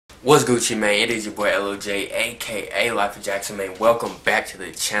What's Gucci, man? It is your boy LOJ, aka Life of Jackson, man. Welcome back to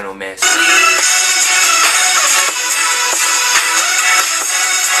the channel, man.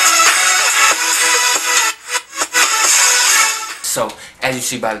 So, as you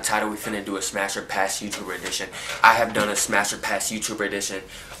see by the title, we finna do a Smash or Pass YouTuber edition. I have done a Smash or Pass YouTuber edition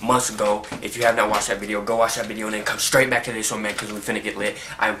months ago. If you have not watched that video, go watch that video and then come straight back to this one, man, because we finna get lit.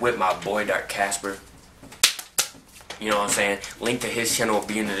 I'm with my boy, Casper. You know what I'm saying? Link to his channel will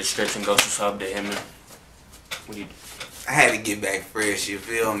be in the description. Go sub to him. What do you do? I had to get back fresh, you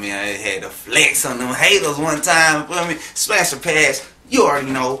feel me? I had to flex on them haters one time, you feel me? Smash or pass, you already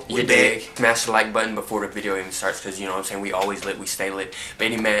know. You dig? Smash the like button before the video even starts, because you know what I'm saying? We always lit, we stay lit.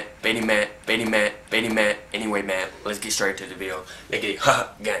 Anyway, man, let's get straight to the video. Let's get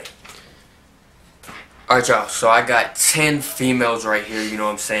it. Gang. Alright, y'all, so I got 10 females right here, you know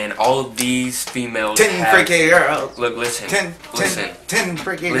what I'm saying? All of these females 10 freaky girls. Look, listen. 10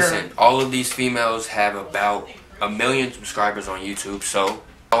 freaky girls. Listen, all of these females have about 1 million subscribers on YouTube, so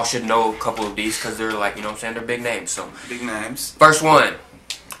y'all should know a couple of these because they're like, you know what I'm saying, they're big names. So big names. First one,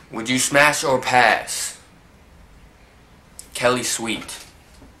 would you smash or pass Kelly Sweet?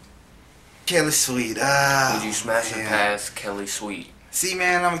 Kelly Sweet, would you smash or pass Kelly Sweet? See,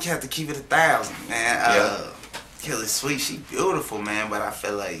 man, I'm gonna have to keep it 1,000, man. Kelly Sweet, she beautiful, man, but I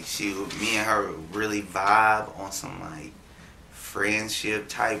feel like me and her really vibe on some like friendship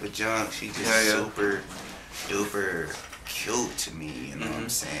type of junk. She just super duper cute to me, you know what I'm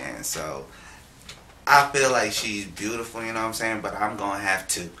saying? So I feel like she's beautiful, you know what I'm saying? But I'm gonna have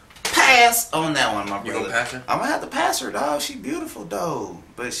to pass on that one, my brother. You gonna pass her? I'm gonna have to pass her, dog. She beautiful, though.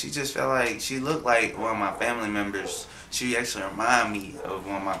 But she just felt like she looked like one of my family members. She actually remind me of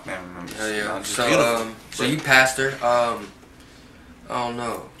one of my family members. Yeah. You know, So you passed her. I don't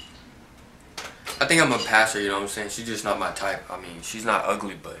know. I think I'm gonna pass her, you know what I'm saying? She's just not my type. I mean, she's not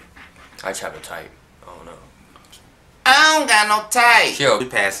ugly, but I just have a type. I don't know. I don't got no type. Yo, we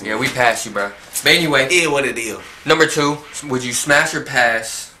passing. Yeah, we passed you, bro. But anyway. Yeah, what it is. Number 2, would you smash or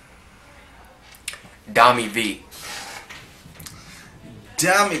pass Dami V?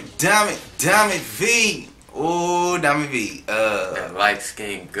 Dami V. Ooh, Dami V. That light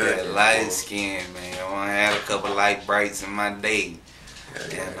skin, good. That light skin, man. I want to have a couple light brights in my day.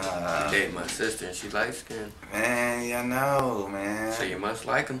 Yeah. You date my sister and she light skinned. Man, you know, man. So you must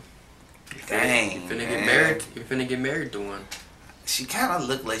like him. Dang, you finna get married. You finna get married to one. She kind of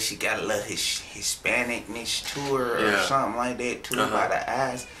looked like she got a little Hispanicness to her or something like that too by the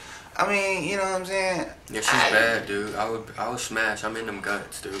eyes. I mean, you know what I'm saying? Yeah, she's bad, dude. I would smash. I'm in them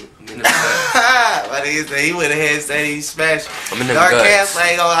guts, dude. I'm in them guts. What he said? He would have said he smashed. I'm in them Dark guts. Casper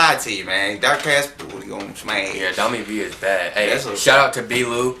ain't gonna lie to you, man. Dark Casper would gonna smash. Yeah, Dami V is bad. Hey, shout out to B.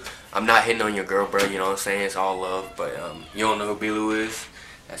 Lou. I'm not hitting on your girl, bro. You know what I'm saying? It's all love, but you don't know who B. Lou is?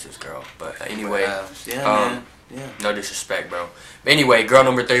 That's his girl. But anyway, man. No disrespect, bro. But anyway, girl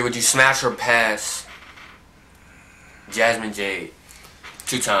number 3, would you smash or pass Jasmine Jade?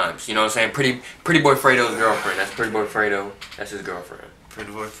 2 times. You know what I'm saying? Pretty Boy Fredo's girlfriend. That's Pretty Boy Fredo. That's his girlfriend. Pretty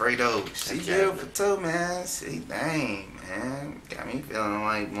Boy Fredo. She beautiful too, man. See, dang, man. Got me feeling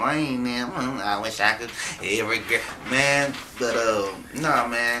like Wayne, man. I wish I could every girl, man. But nah,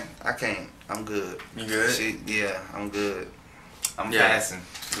 man. I can't. I'm good. You good? Yeah, I'm good. I'm passing.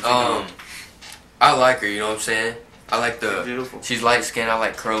 I like her, you know what I'm saying? I like beautiful. She's light skinned, I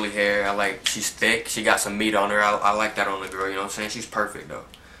like curly hair, she's thick, she got some meat on her, I like that on the girl, you know what I'm saying? She's perfect though.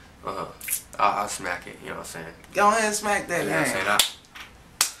 I'll smack it, you know what I'm saying? Go ahead and smack that, man.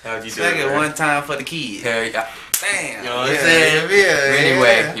 How'd you smack do it one time for the kids. Hell yeah. Damn. You know what I'm saying? Yeah,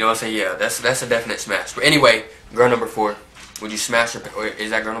 anyway, you know what I'm saying? Yeah, that's a definite smash. But anyway, girl number 4, would you smash her, or is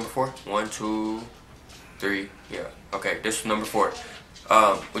that girl number 4? 1, 2, 3, yeah. Okay, this is number 4.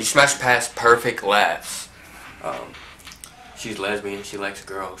 Would you smash past Perfect Laughs? She's lesbian. She likes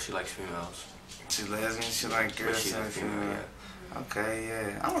girls. She likes females. She's lesbian. She likes girls. She's a female. Yeah. Okay,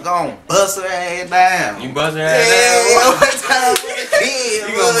 yeah. I'm gonna bust her ass down. You bust her ass down? Yeah,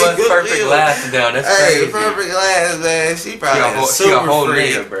 you gonna bust Perfect Laughs down? That's crazy. Hey, Perfect Laughs, man. She probably she a whole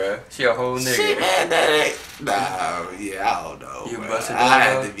nigga, bro. She a whole nigga. She man, that ain't. Nah, yeah, I don't know. You bust her down. I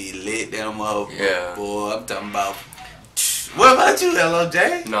have to be lit them up. Yeah. Boy, I'm talking about. What about you,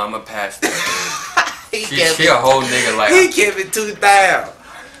 LOJ? No, I'm a pass that. She a whole nigga like. He kept it 2,000.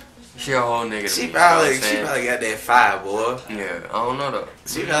 She a whole nigga. She probably got that fire, boy. Yeah, I don't know though.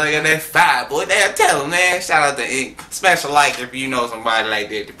 She probably got that fire, boy. Damn, tell him, man. Shout out to Ink. Special like if you know somebody like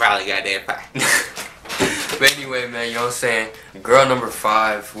that, they probably got that fire. But anyway, man, you know what I'm saying? Girl number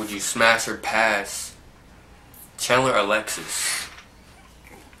 5, would you smash or pass Chandler Alexis?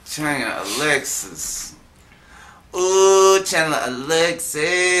 Chandler Alexis. Ooh, Chandler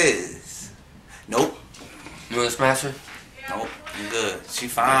Alexis. Nope. You wanna smash her? Nope. I'm good. She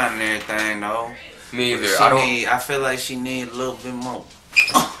fine and everything though. Me either. I feel like she need a little bit more.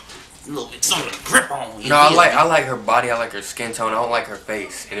 A little bit something to grip on. No, I like her body. I like her skin tone. I don't like her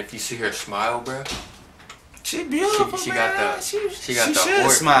face. And if you see her smile, bro, she beautiful. She man. got the she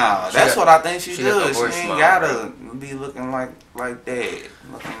should smile. That's what I think she does. She ain't smile, gotta be looking like that,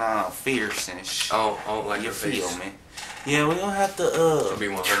 looking fierce and shit. I don't like you your feel face. me? Yeah, we don't have to Be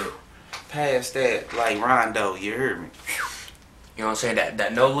 100. pass that like Rondo. You heard me? You know what I'm saying?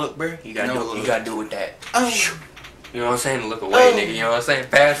 That no look, bro. You gotta do it with that. You know what I'm saying? Look away, nigga. You know what I'm saying?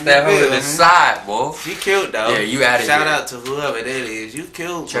 Pass that hoe to the side, boy. She cute though. Yeah, you out of here. Shout out to whoever that is. You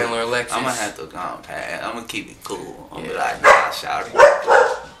cute. Chandler Alexis. I'm gonna have to go and pass. I'm gonna keep it cool. I'm gonna be like, nah,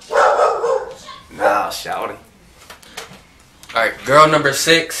 shouty. Alright, girl number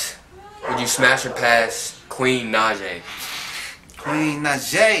 6. Would you smash or pass Queen Najee? Queen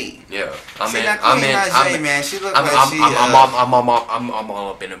Najee. Yeah, man. She look I'm all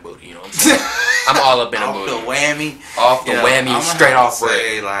up in the booty. You know what I'm saying? I'm all up in the booty. Off the whammy, straight off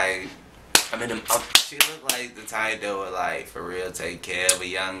say, like, I'm in them. She look like the type that would like for real take care of a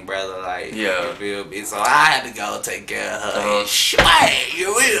young brother, like yeah. You feel me? So I had to go take care of her. Hey,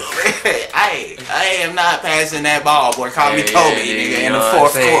 you will. I am not passing that ball, boy. Call me Kobe, nigga. In the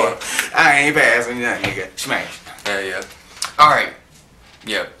fourth quarter, I ain't passing that, nigga. Smash. Yeah. Alright.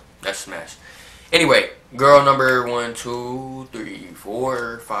 Yeah, that's smash. Anyway, girl number 1, 2, 3,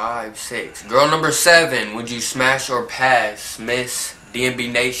 4, 5, 6. Girl number 7. Would you smash or pass Miss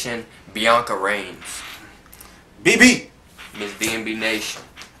DMB Nation Bianca Reigns? BB. Miss DMB Nation.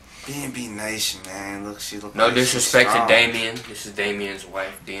 DMB Nation, man. Look, she look. No like disrespect to Damien. This is Damien's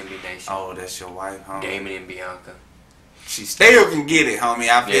wife, DMB Nation. Oh, that's your wife, huh? Damien and Bianca. She still can get it, homie.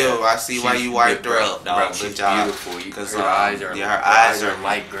 I see why you wiped her up, dog. Bro, she's beautiful. Because her eyes are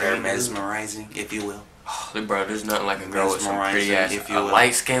light green. They're mesmerizing, if you will. Look, bro, there's nothing like a girl with some pretty ass,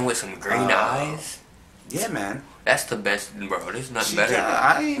 light skin with some green eyes. Yeah, man. That's the best, bro. There's nothing better.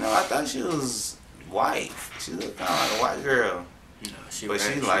 I thought she was white. She looked kind of like a white girl. No, she likes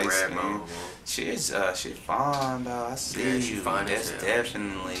me. She's fine, though. I see you. She's fine. That's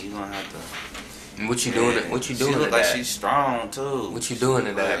definitely you gonna have to. What you doing? What you doing? She look like she's strong too. What you doing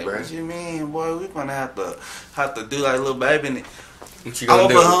to that, bro? What you mean, boy? We gonna have to do like little baby. What you gonna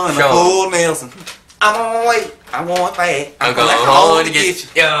do? I'm full Nelson. I'm on my way. I'm going fast. I'm going home to get you.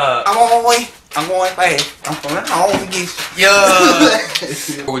 Yeah. I'm on my way. I'm going fast. I'm coming home to get you.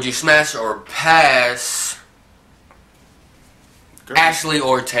 Yeah. Would you smash or pass Ashley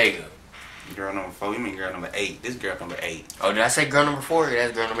Ortega? Girl number 4. You mean girl number 8? This girl number 8. Oh, did I say girl number 4?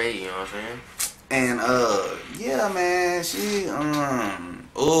 That's girl number 8. You know what I'm saying? And yeah, man. She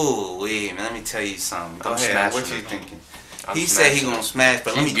oh wait, man. Let me tell you something. Go ahead. What you thinking? He said he gonna smash,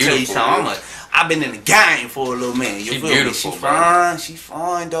 but let me tell you something. I've been in the game for a little minute. You feel me? She fine. She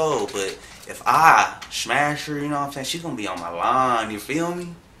fine though. But if I smash her, you know what I'm saying? She's gonna be on my line. You feel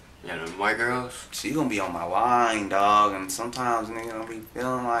me? Yeah, them white girls. She gonna be on my line, dog. And sometimes nigga don't be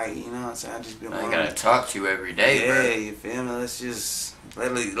feeling like, you know what I'm saying? I just be. I gotta talk to you every day, bro. Yeah, you feel me? Let's just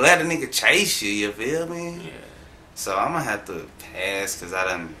let a nigga chase you. You feel me? Yeah. So I'm gonna have to pass because I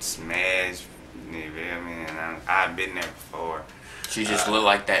done smashed. You feel me? And I've been there before. She just look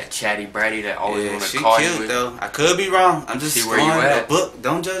like that chatty bratty that always want to call you. She cute though. I could be wrong. I'm just see where you at. Book.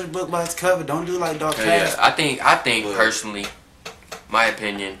 Don't judge a book by its cover. Don't do like Dark Casper. Yeah, I think personally, my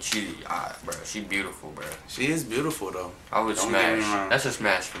opinion, bro, she beautiful, bro. She is beautiful though. I would smash. That's a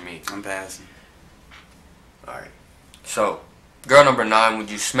smash for me. I'm passing. All right. So, girl number 9, would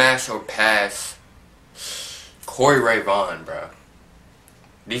you smash or pass Corey Ray Vaughn, bro?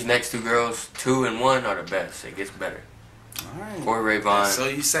 These next 2 girls, 2 and 1, are the best. It gets better. Alright. Corey Ray Vaughn. So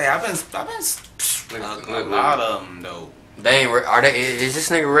you say I've been a lot of them though. Is this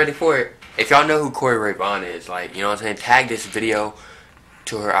nigga ready for it? If y'all know who Corey Ray Vaughn is, like, you know what I'm saying, tag this video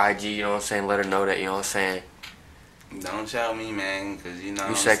to her IG, you know what I'm saying, let her know that, you know what I'm saying. Don't tell me, man, because you know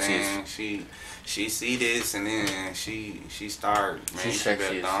what I'm saying, she see this and then she start, man. She's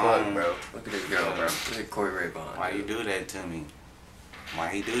sexy as fuck, bro. Look at this girl, bro. Look at Corey Ray Vaughn. Why you do that to me? Why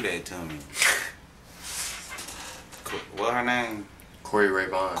he do that to me? What her name? Corey Ray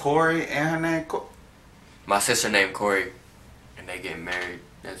Vaughn. Corey and her name? My sister named Corey, and they getting married.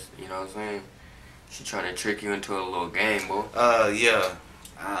 That's, you know what I'm saying? She trying to trick you into a little game, boy. Yeah.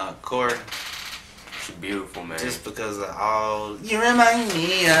 Corey. She beautiful, man. Just because of all... You remind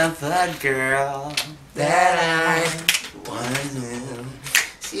me of a girl that I once knew.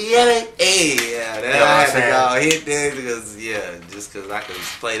 She Yeah, that You know I what had I'm to go hit that because just because I could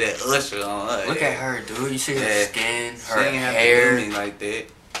play that Usher on her. Look at her, dude. You see her skin, She her ain't have to hair, do me like that.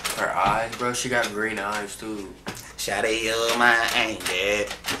 her eyes, bro. She got green eyes too. Shawty, you're my angel,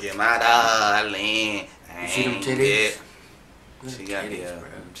 you're my darling. You see them titties? She got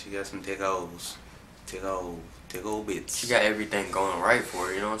she got some tick old bits. She got everything going right for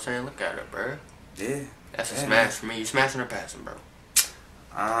her. You know what I'm saying? Look at her, bro. Yeah. That's a smash for me. You smashing or passing, bro?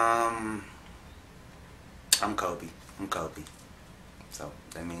 I'm Kobe. So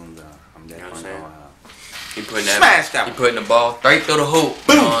that means I'm definitely going to He putting smash that. He putting the ball straight through the hoop.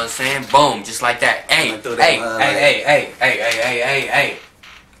 Boom. You know what I'm saying? Boom, just like that. Hey.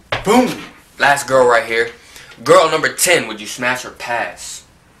 Boom. Last girl right here. Girl number 10. Would you smash or pass?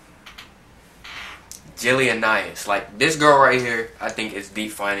 Jillian Nias. Like this girl right here, I think is the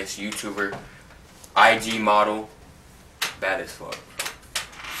finest YouTuber, IG model. Bad as fuck.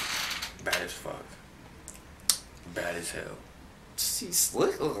 Bad as fuck. Bad as hell. She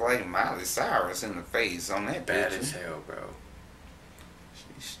look like Miley Cyrus in the face on that Bad picture. as hell, bro.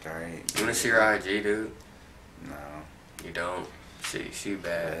 She's straight. You wanna see her IG, dude? No. You don't? She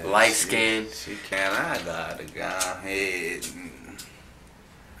bad. Light skin. She cannot go ahead.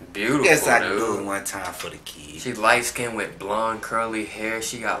 Beautiful, Guess I dude. can do it one time for the kids. She light skin with blonde curly hair.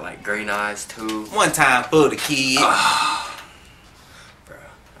 She got like green eyes too. One time for the kids. Bro,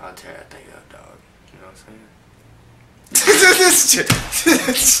 I'll tear that thing up, dog. You know what I'm saying?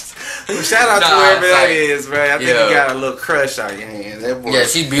 Well, shout out to whoever that is, bro. I think you got a little crush on your hand. That boy. Yeah,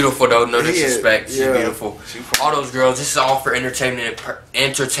 she's beautiful though. No disrespect. She's beautiful. All those girls. This is all for entertainment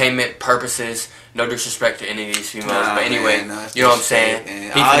purposes. No disrespect to any of these females, but anyway, you know what I'm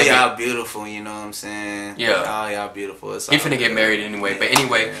saying. All y'all beautiful. You know what I'm saying. Yeah. All y'all beautiful. He finna get married anyway. But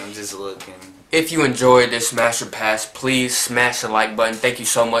anyway, I'm just looking. If you enjoyed this Smash or Pass, please smash the like button. Thank you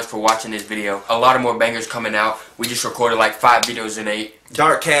so much for watching this video. A lot of more bangers coming out. We just recorded like 5 videos in 8.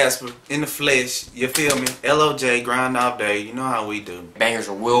 Dark Casper, in the flesh, you feel me? LOJ, grind off day, you know how we do. Bangers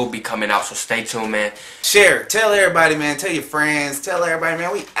will be coming out, so stay tuned, man. Share, tell everybody, man. Tell your friends, tell everybody,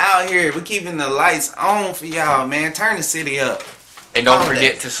 man. We out here. We keeping the lights on for y'all, man. Turn the city up. And don't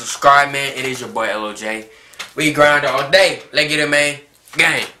forget to subscribe, man. It is your boy LOJ. We grind all day. Let's get it, man.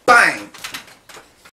 Gang. Bang.